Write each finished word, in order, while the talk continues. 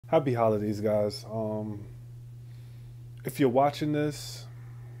Happy holidays, guys. If you're watching this,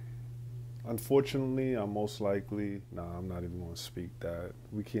 unfortunately, I'm not even going to speak that.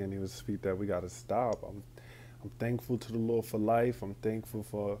 We can't even speak that. We got to stop. I'm thankful to the Lord for life. I'm thankful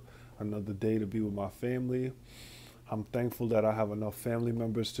for another day to be with my family. I'm thankful that I have enough family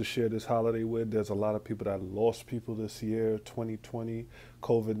members to share this holiday with. There's a lot of people that lost people this year, 2020,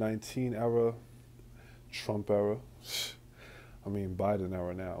 COVID-19 era, Trump era. I mean, Biden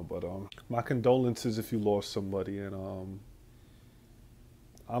era now, but my condolences if you lost somebody, and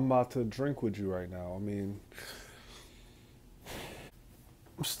I'm about to drink with you right now. I mean,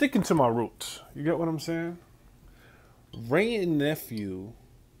 I'm sticking to my roots. You get what I'm saying? Ray and nephew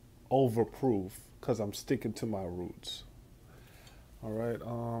overproof because I'm sticking to my roots. All right,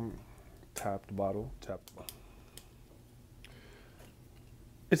 tap the bottle, tap the bottle.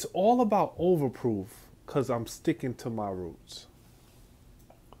 It's all about overproof because I'm sticking to my roots.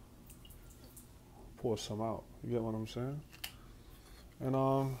 Pour some out. You get what I'm saying?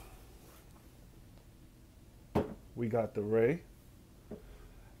 And we got the Ray,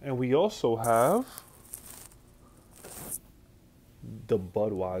 and we also have the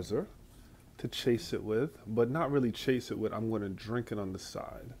Budweiser to chase it with, but not really chase it with. I'm going to drink it on the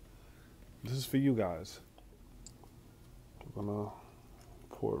side. This is for you guys. I'm going to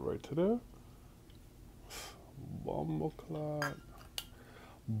pour it right to there.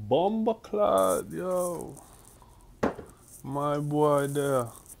 Bumbleclad, yo. My boy there.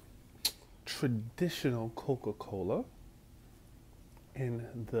 Traditional Coca-Cola in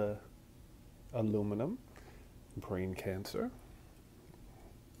the aluminum. Brain cancer.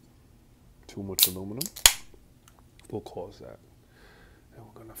 Too much aluminum will cause that. And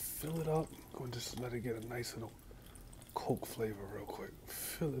we're gonna fill it up. We're gonna just let it get a nice little Coke flavor real quick.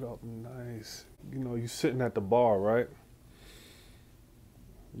 Fill it up nice. You know, you sitting at the bar, right?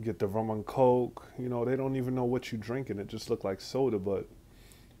 You get the rum and Coke. You know, they don't even know what you drinking. It just look like soda, but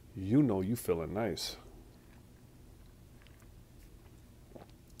you know you feeling nice.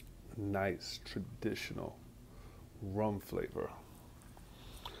 Nice, traditional rum flavor.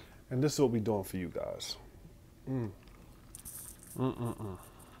 And this is what we're doing for you guys.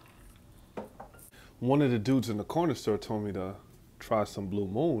 One of the dudes in the corner store told me to try some Blue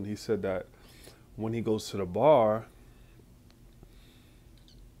Moon. He said that when he goes to the bar,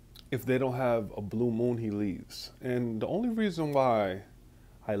 if they don't have a Blue Moon, he leaves. And the only reason why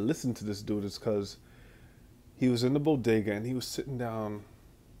I listened to this dude is because he was in the bodega and he was sitting down.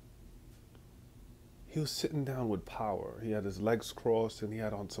 He was sitting down with power. He had his legs crossed and he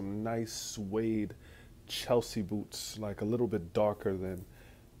had on some nice suede Chelsea boots, like a little bit darker than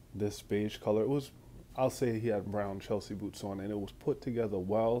this beige color. It was, I'll say he had brown Chelsea boots on, and it was put together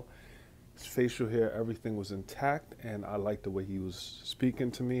well. His facial hair, everything was intact, and I liked the way he was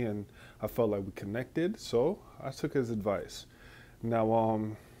speaking to me, and I felt like we connected, so I took his advice. Now,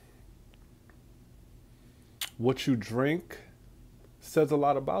 what you drink says a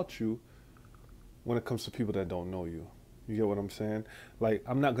lot about you when it comes to people that don't know you. You get what I'm saying? Like,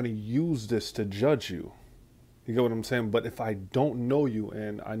 I'm not going to use this to judge you. You get what I'm saying? But if I don't know you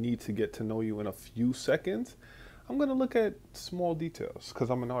and I need to get to know you in a few seconds, I'm going to look at small details because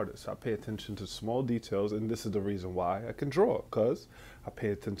I'm an artist. I pay attention to small details, and this is the reason why I can draw, because I pay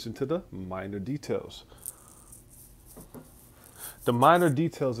attention to the minor details. The minor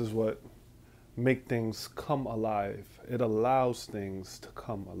details is what make things come alive. It allows things to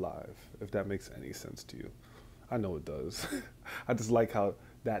come alive, if that makes any sense to you. I know it does. I just like how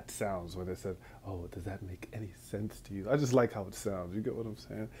that sounds when it said, oh, does that make any sense to you? I just like how it sounds. You get what I'm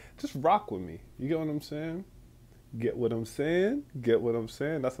saying? Just rock with me. You get what I'm saying? Get what I'm saying? Get what I'm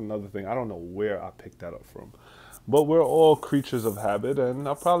saying? That's another thing. I don't know where I picked that up from. But we're all creatures of habit, and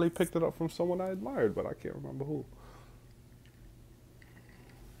I probably picked it up from someone I admired, but I can't remember who.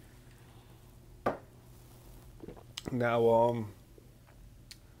 Now,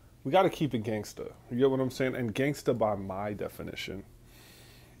 we got to keep it gangster. You get what I'm saying? And gangster by my definition.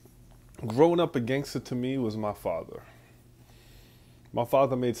 Growing up, a gangster to me was my father. My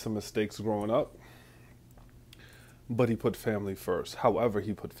father made some mistakes growing up, but he put family first. However,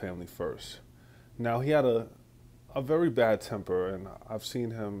 he put family first. Now, he had a very bad temper, and I've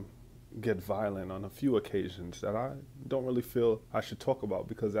seen him get violent on a few occasions that I don't really feel I should talk about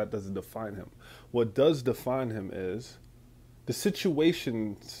because that doesn't define him. What does define him is the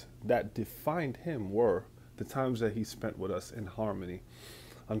situations that defined him were the times that he spent with us in harmony.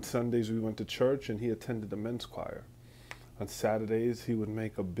 On Sundays, we went to church and he attended the men's choir. On Saturdays, he would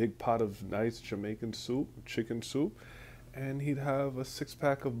make a big pot of nice Jamaican soup, chicken soup, and he'd have a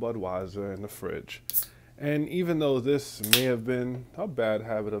 6-pack of Budweiser in the fridge. And even though this may have been a bad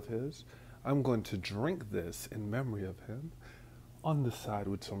habit of his, I'm going to drink this in memory of him on the side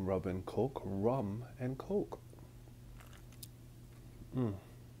with some rum and coke. Mm.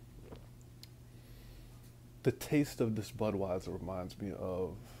 The taste of this Budweiser reminds me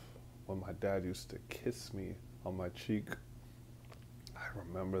of when my dad used to kiss me on my cheek. I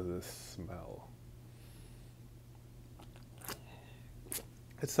remember this smell.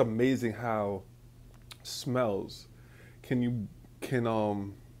 It's amazing how smells can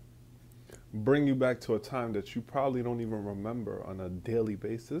bring you back to a time that you probably don't even remember on a daily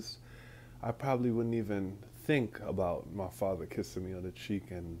basis. I probably wouldn't even think about my father kissing me on the cheek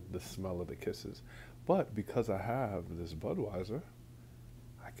and the smell of the kisses. But because I have this Budweiser,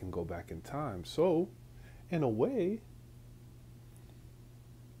 I can go back in time. So, in a way,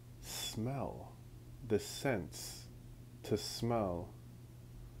 smell, the sense to smell.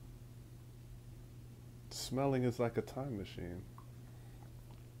 Smelling is like a time machine.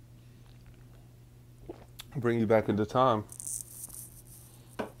 Bring you back into time.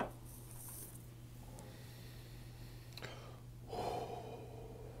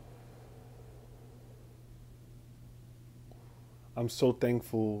 I'm so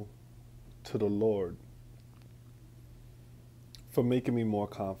thankful to the Lord for making me more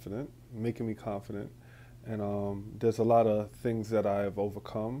confident, making me confident. And there's a lot of things that I've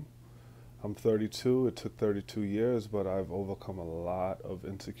overcome. I'm 32. It took 32 years, but I've overcome a lot of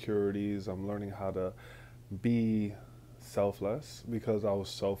insecurities. I'm learning how to be selfless because I was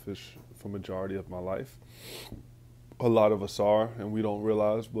selfish for majority of my life. A lot of us are, and we don't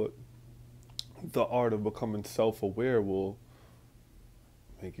realize, but the art of becoming self-aware will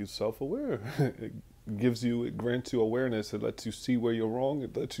make you self-aware. It grants you awareness. It lets you see where you're wrong.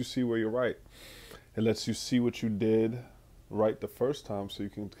 It lets you see where you're right. It lets you see what you did right the first time so you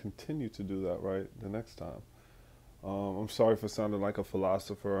can continue to do that right the next time. I'm sorry for sounding like a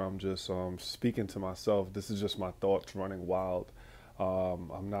philosopher. I'm just speaking to myself. This is just my thoughts running wild.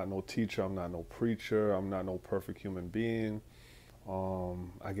 I'm not no teacher. I'm not no preacher. I'm not no perfect human being.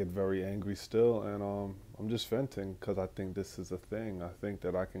 I get very angry still, and I'm just venting because I think this is a thing. I think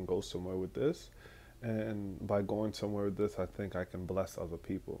that I can go somewhere with this, and by going somewhere with this, I think I can bless other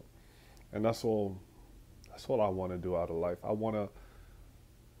people. And that's all I want to do out of life. What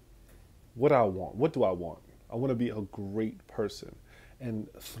do I want? I want to be a great person. And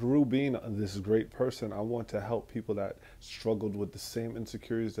through being this great person, I want to help people that struggled with the same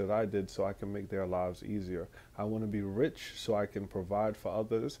insecurities that I did so I can make their lives easier. I want to be rich so I can provide for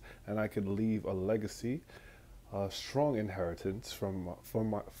others and I can leave a legacy, a strong inheritance for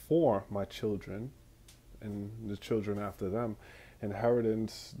my children and the children after them.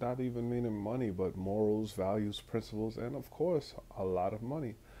 Inheritance, not even meaning money, but morals, values, principles, and of course, a lot of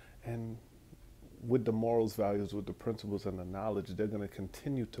money. And with the morals, values, with the principles and the knowledge, they're going to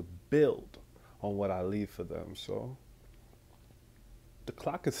continue to build on what I leave for them. So the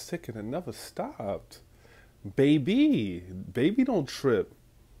clock is ticking and never stopped. Baby, don't trip.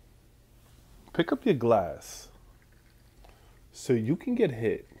 Pick up your glass so you can get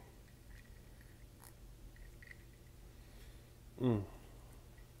hit.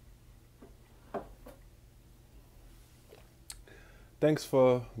 Thanks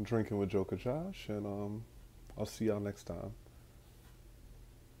for drinking with JOKAJOSH, and I'll see y'all next time.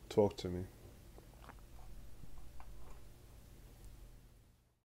 Talk to me.